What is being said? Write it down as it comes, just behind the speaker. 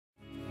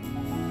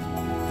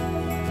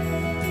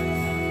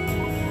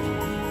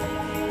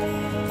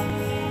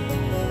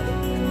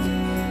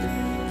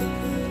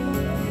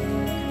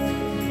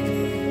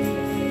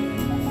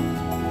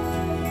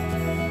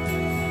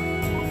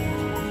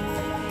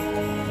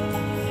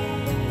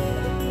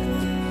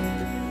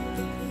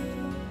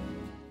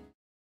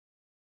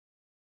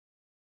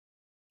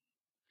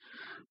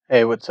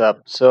Hey, what's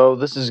up? So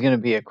this is going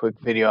to be a quick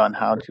video on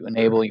how to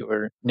enable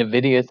your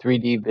Nvidia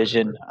 3D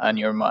vision on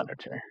your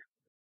monitor.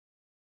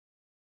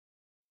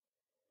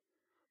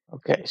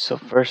 Okay, so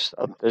first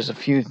up, there's a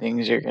few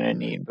things you're going to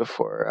need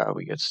before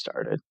we get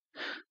started.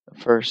 The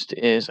first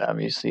is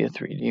obviously a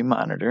 3D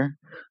monitor,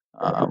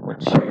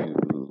 which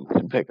you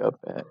can pick up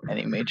at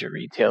any major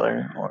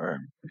retailer or,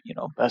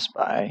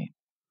 bestbuy.com,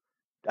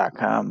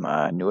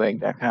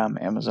 newegg.com,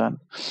 Amazon.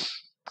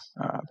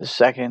 The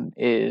second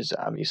is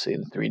obviously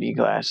the 3D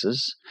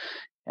glasses.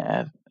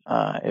 And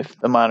if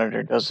the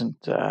monitor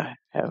doesn't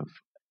have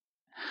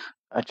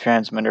a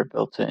transmitter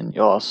built in,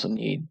 you'll also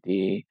need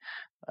the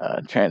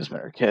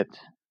transmitter kit.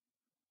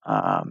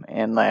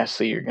 And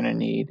lastly, you're going to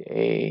need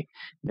a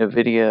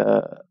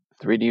Nvidia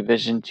 3D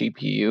Vision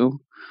GPU,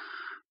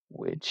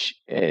 which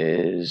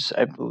is,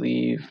 I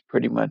believe,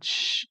 pretty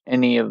much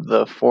any of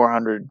the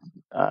 400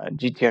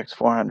 GTX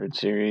 400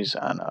 series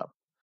on up.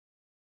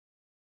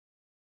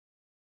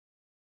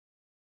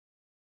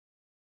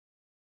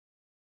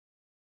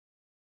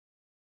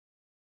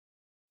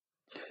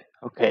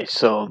 Okay,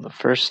 so the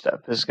first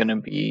step is going to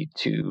be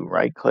to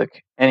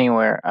right-click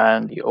anywhere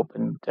on the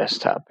open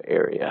desktop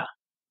area.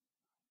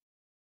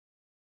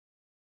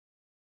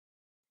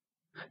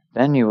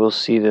 Then you will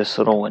see this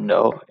little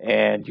window,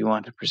 and you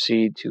want to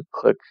proceed to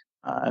click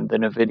on the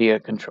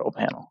Nvidia control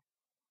panel.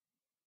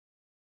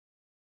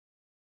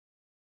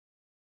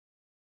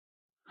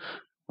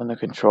 When the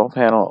control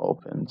panel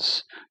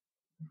opens,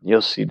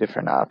 you'll see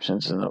different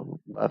options in the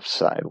left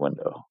side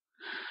window.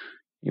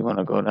 You want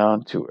to go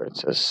down to where it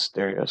says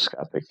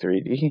Stereoscopic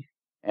 3D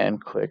and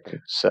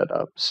click Set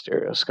up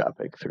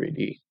Stereoscopic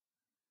 3D.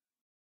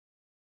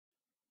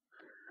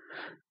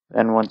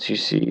 Then once you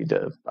see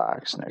the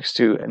box next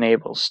to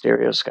Enable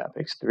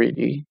Stereoscopic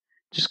 3D,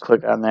 just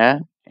click on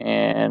that,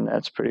 and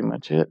that's pretty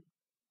much it.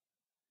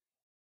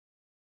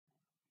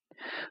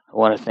 I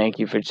want to thank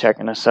you for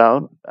checking us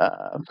out.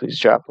 Please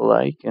drop a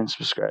like and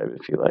subscribe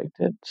if you liked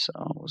it. So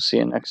we'll see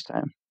you next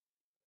time.